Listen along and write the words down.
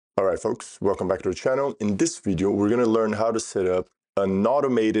All right, folks, welcome back to the channel. In this video, we're going to learn how to set up an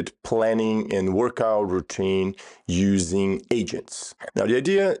automated planning and workout routine using agents. Now, the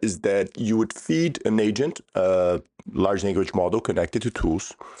idea is that you would feed an agent, a large language model connected to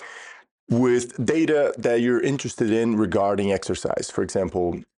tools, with data that you're interested in regarding exercise. For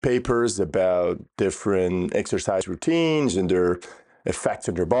example, papers about different exercise routines and their effects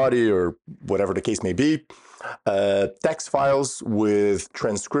on your body or whatever the case may be. Text files with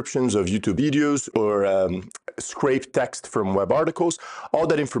transcriptions of YouTube videos or scraped text from web articles. All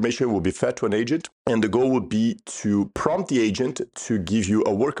that information will be fed to an agent, and the goal would be to prompt the agent to give you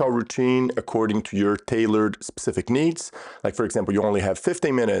a workout routine according to your tailored specific needs. Like, for example, you only have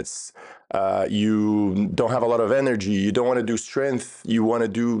 15 minutes, you don't have a lot of energy, you don't want to do strength, you want to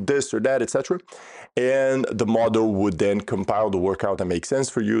do this or that, etc. And the model would then compile the workout that makes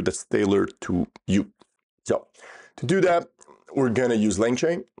sense for you, that's tailored to you. So to do that, we're going to use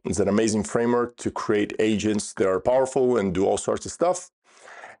LangChain. It's an amazing framework to create agents that are powerful and do all sorts of stuff.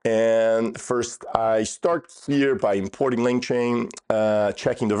 And first, I start here by importing LangChain,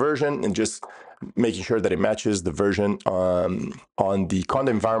 checking the version, and just making sure that it matches the version on the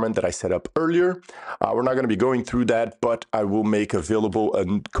content environment that I set up earlier. We're not going to be going through that, but I will make available a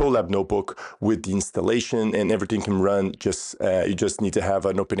Colab notebook with the installation, and everything can run. You just need to have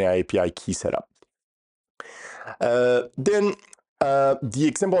an OpenAI API key set up. Then the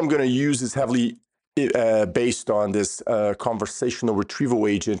example I'm going to use is heavily based on this conversational retrieval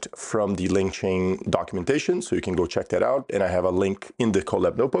agent from the LangChain documentation, so you can go check that out, and I have a link in the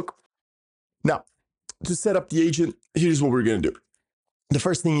Colab notebook. Now, to set up the agent, here's what we're going to do. The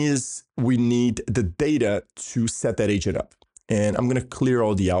first thing is we need the data to set that agent up, and I'm going to clear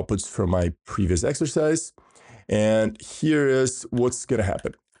all the outputs from my previous exercise, and here is what's going to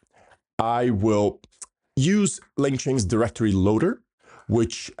happen. I will use LangChain's directory loader,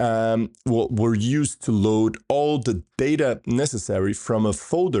 which were used to load all the data necessary from a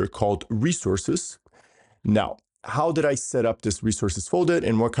folder called resources. Now, how did I set up this resources folder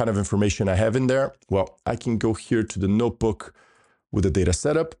and what kind of information I have in there? Well, I can go here to the notebook with the data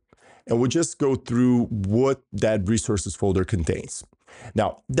setup, and we'll just go through what that resources folder contains.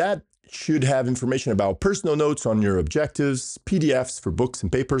 Now, that should have information about personal notes on your objectives, PDFs for books and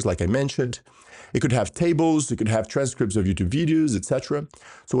papers, like I mentioned. It could have tables, it could have transcripts of YouTube videos, etc.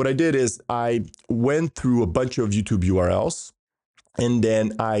 So what I did is I went through a bunch of YouTube URLs, and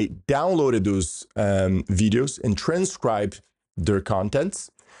then I downloaded those videos and transcribed their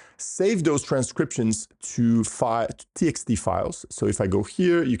contents, saved those transcriptions to TXT files. So if I go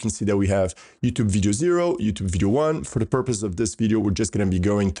here, you can see that we have YouTube video 0, YouTube video 1. For the purpose of this video, we're just going to be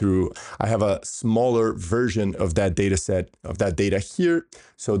going through, I have a smaller version of that data set, of that data here,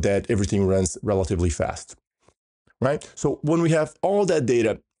 so that everything runs relatively fast, right? So when we have all that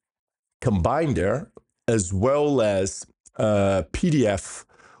data combined there, as well as PDF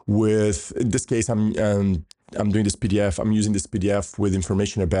with, in this case, I'm doing this PDF, I'm using this PDF with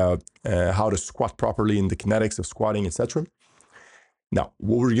information about how to squat properly and the kinetics of squatting, etc. Now,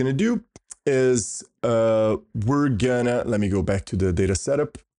 what we're going to do is let me go back to the data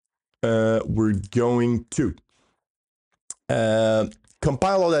setup. We're going to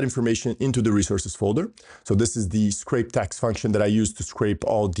compile all that information into the resources folder. So this is the scrape text function that I use to scrape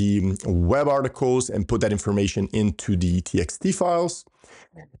all the web articles and put that information into the TXT files.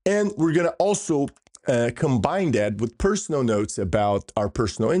 And we're going to also combine that with personal notes about our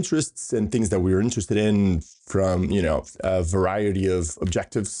personal interests and things that we are interested in from, a variety of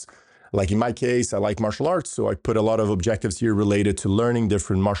objectives. Like in my case, I like martial arts, so I put a lot of objectives here related to learning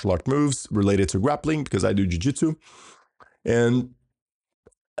different martial art moves, related to grappling, because I do jiu-jitsu. And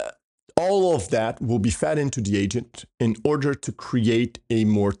all of that will be fed into the agent in order to create a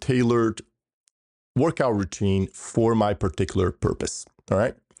more tailored workout routine for my particular purpose, all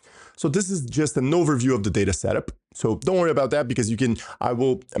right? So this is just an overview of the data setup. So don't worry about that, because I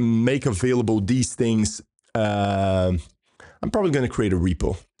will make available these things. I'm probably going to create a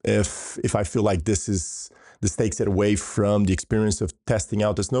repo if I feel like this takes it away from the experience of testing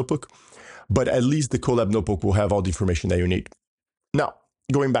out this notebook. But at least the Colab notebook will have all the information that you need. Now,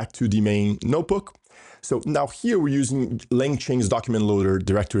 going back to the main notebook. So now here we're using LangChain's document loader,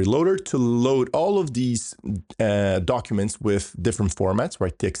 directory loader, to load all of these documents with different formats,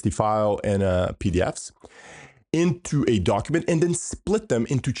 right? TXT file and PDFs into a document, and then split them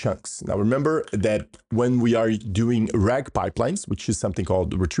into chunks. Now remember that when we are doing RAG pipelines, which is something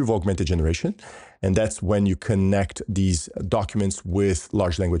called retrieval augmented generation, and that's when you connect these documents with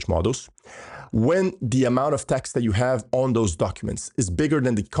large language models, when the amount of text that you have on those documents is bigger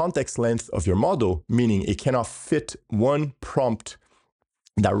than the context length of your model, meaning it cannot fit one prompt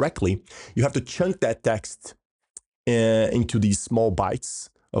directly, you have to chunk that text into these small bytes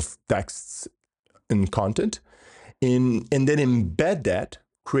of texts and content, and then embed that,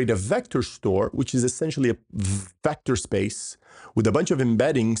 create a vector store, which is essentially a vector space with a bunch of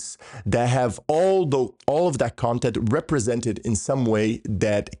embeddings that have all of that content represented in some way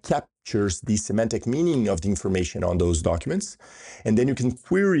that captures the semantic meaning of the information on those documents. And then you can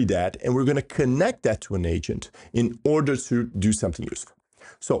query that, and we're going to connect that to an agent in order to do something useful.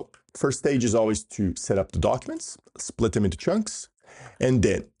 So first stage is always to set up the documents, split them into chunks, and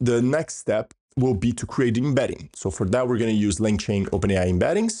then the next step will be to create the embedding. So for that, we're going to use LangChain OpenAI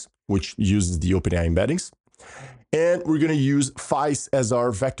embeddings, which uses the OpenAI embeddings. And we're going to use FICE as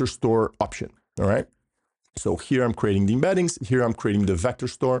our vector store option, all right? So here I'm creating the embeddings, here I'm creating the vector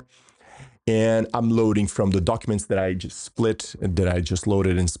store, and I'm loading from the documents that I just split, that I just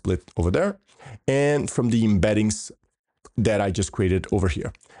loaded and split over there, and from the embeddings that I just created over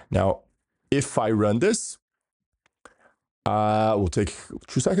here. Now, if I run this, we'll take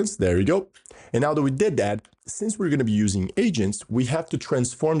 2 seconds. There you go. And now that we did that, since we're going to be using agents, we have to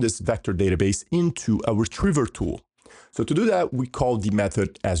transform this vector database into a retriever tool. So to do that, we call the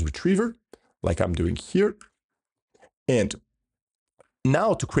method as retriever, like I'm doing here. And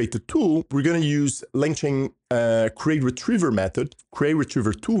now to create the tool, we're going to use LangChain create retriever method, create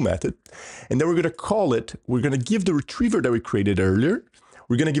retriever tool method. And then we're going to call it, we're going to give the retriever that we created earlier,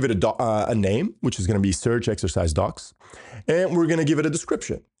 we're going to give it a name, which is going to be search exercise docs. And we're going to give it a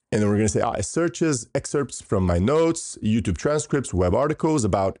description. And then we're going to say, it searches excerpts from my notes, YouTube transcripts, web articles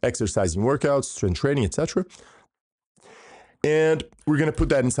about exercising workouts, strength training, etc. And we're going to put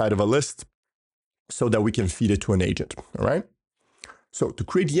that inside of a list so that we can feed it to an agent, all right? So to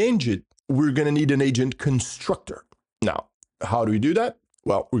create the agent, we're going to need an agent constructor. Now, how do we do that?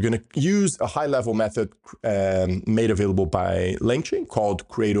 Well, we're going to use a high-level method made available by LangChain called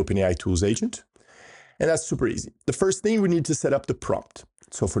create OpenAI tools agent. And that's super easy. The first thing, we need to set up the prompt.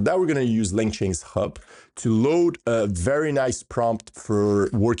 So for that, we're going to use LangChain's hub to load a very nice prompt for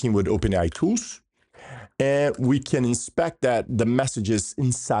working with OpenAI tools. And we can inspect the messages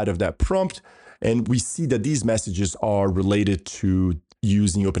inside of that prompt. And we see that these messages are related to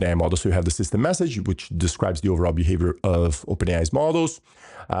using OpenAI models. So you have the system message, which describes the overall behavior of OpenAI's models.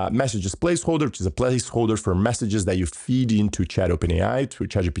 Messages placeholder, which is a placeholder for messages that you feed into Chat OpenAI, to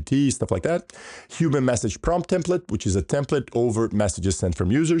ChatGPT, stuff like that. Human message prompt template, which is a template over messages sent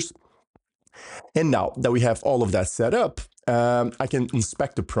from users. And now that we have all of that set up, I can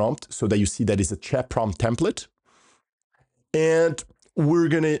inspect the prompt so that you see that it's a chat prompt template. And we're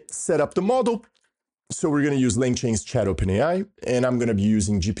going to set up the model. So we're going to use LangChain's Chat OpenAI, and I'm going to be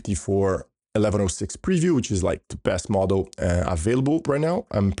using GPT-4 1106 preview, which is like the best model available right now,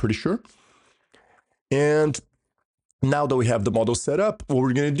 I'm pretty sure. And now that we have the model set up, what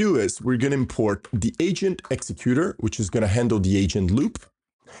we're going to do is we're going to import the agent executor, which is going to handle the agent loop.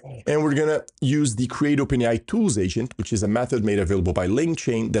 And we're going to use the create OpenAI tools agent, which is a method made available by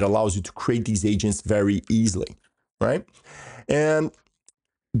LangChain that allows you to create these agents very easily, right? And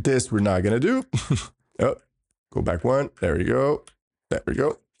this we're not going to do. Oh, go back one. There we go. There we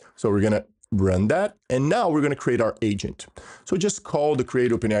go. So we're going to run that. And now we're going to create our agent. So just call the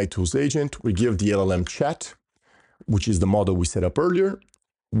create OpenAI tools agent. We give the LLM chat, which is the model we set up earlier.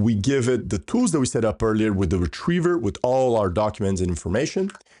 We give it the tools that we set up earlier with the retriever, with all our documents and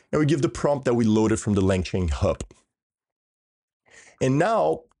information. And we give the prompt that we loaded from the LangChain hub. And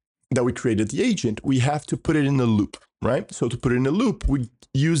now that we created the agent, we have to put it in a loop, right? So to put it in a loop, we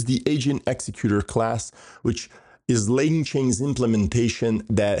use the agent executor class, which is LangChain's implementation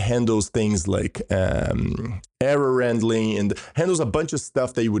that handles things like error handling and handles a bunch of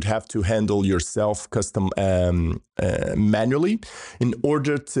stuff that you would have to handle yourself custom manually in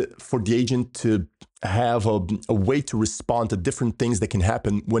order for the agent to have a way to respond to different things that can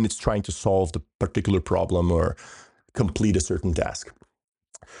happen when it's trying to solve the particular problem or complete a certain task.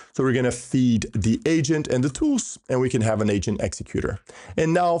 So we're going to feed the agent and the tools, and we can have an agent executor.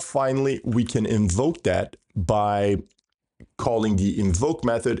 And now finally, we can invoke that by calling the invoke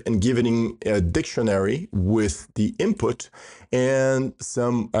method and giving a dictionary with the input and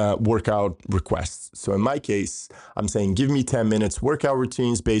some workout requests. So in my case, I'm saying, give me 10 minutes workout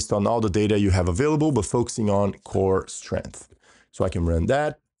routines based on all the data you have available, but focusing on core strength. So I can run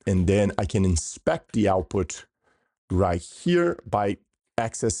that, and then I can inspect the output right here by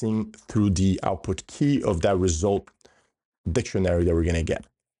accessing through the output key of that result dictionary that we're going to get.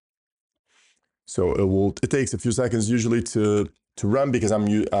 So it takes a few seconds usually to run because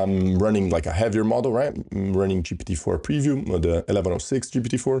I'm running like a heavier model, right? I'm running GPT-4 preview, or the 1106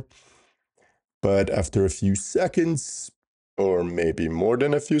 GPT-4. But after a few seconds, or maybe more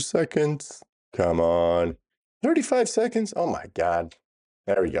than a few seconds. Come on, 35 seconds. Oh my God.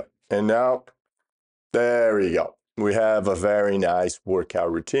 There we go. And now, there we go. We have a very nice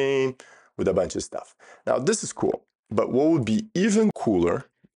workout routine with a bunch of stuff. Now, this is cool, but what would be even cooler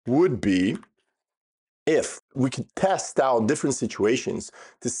would be if we could test out different situations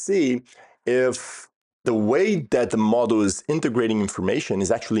to see if the way that the model is integrating information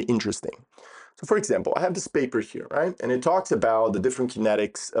is actually interesting. So for example, I have this paper here, right? And it talks about the different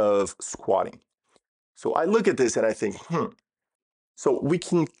kinetics of squatting. So I look at this and I think, so we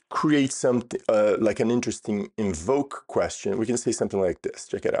can create something like an interesting invoke question. We can say something like this.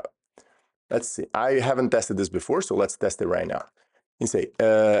 Check it out. Let's see. I haven't tested this before, so let's test it right now. You say,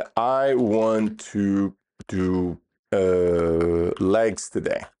 I want to do legs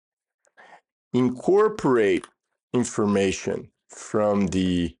today. Incorporate information from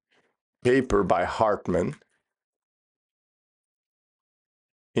the paper by Hartman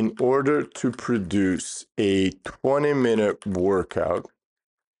in order to produce a 20-minute workout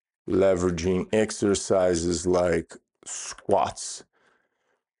leveraging exercises like squats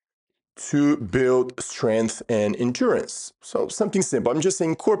to build strength and endurance. So something simple. I'm just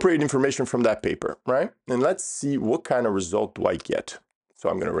saying incorporate information from that paper, right? And let's see what kind of result do I get. So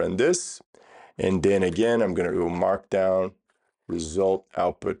I'm going to run this. And then again, I'm going to go markdown, result,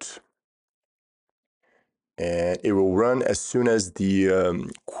 output. And it will run as soon as the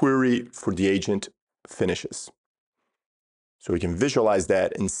query for the agent finishes. So we can visualize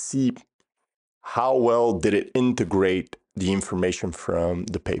that and see how well did it integrate the information from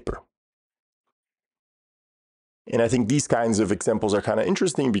the paper. And I think these kinds of examples are kind of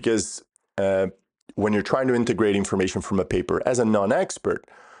interesting because when you're trying to integrate information from a paper as a non-expert,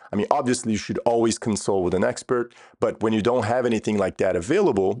 I mean, obviously you should always consult with an expert, but when you don't have anything like that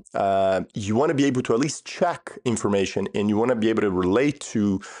available, you want to be able to at least check information and you want to be able to relate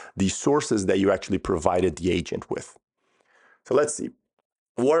to the sources that you actually provided the agent with. So let's see.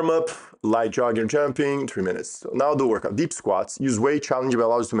 Warm up, light jogging or jumping, 3 minutes. So now the workout. Deep squats. Use weight, challenge but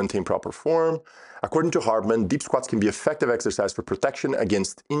allows you to maintain proper form. According to Hartman, deep squats can be effective exercise for protection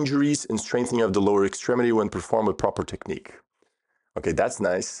against injuries and strengthening of the lower extremity when performed with proper technique. Okay, that's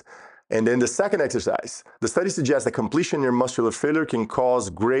nice. And then the second exercise. The study suggests that completion near muscular failure can cause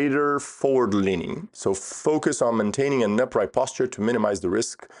greater forward leaning. So focus on maintaining an upright posture to minimize the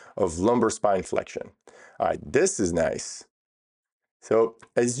risk of lumbar spine flexion. All right, this is nice. So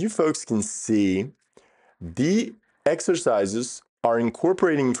as you folks can see, the exercises are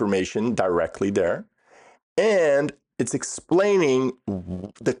incorporating information directly there, and it's explaining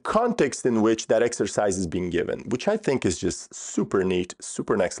the context in which that exercise is being given, which I think is just super neat,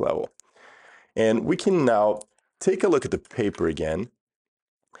 super next level. And we can now take a look at the paper again,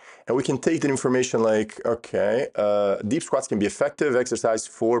 and we can take the information like, okay, deep squats can be effective exercise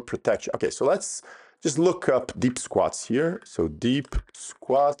for protection. Okay, so let's just look up deep squats here. So deep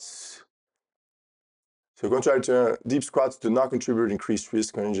squats. So we're going to try to deep squats do not contribute increased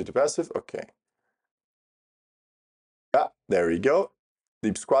risk of injury to passive. Okay. Yeah, there we go.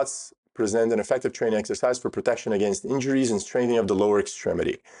 Deep squats present an effective training exercise for protection against injuries and strengthening of the lower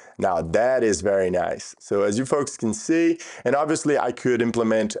extremity. Now that is very nice. So as you folks can see, and obviously I could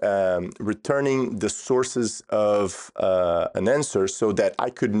implement returning the sources of an answer so that I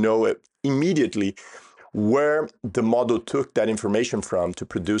could know it immediately where the model took that information from to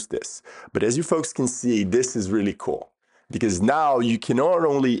produce this. But as you folks can see, this is really cool because now you can not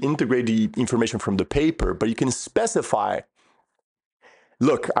only integrate the information from the paper, but you can specify,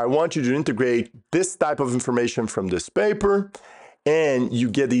 look, I want you to integrate this type of information from this paper, and you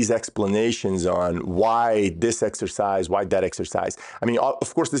get these explanations on why this exercise, why that exercise. I mean,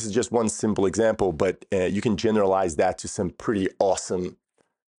 of course, this is just one simple example, but you can generalize that to some pretty awesome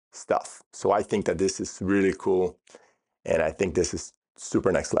stuff. So I think that this is really cool, and I think this is super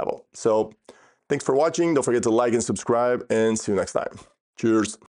next level. So thanks for watching. Don't forget to like and subscribe, and see you next time. Cheers.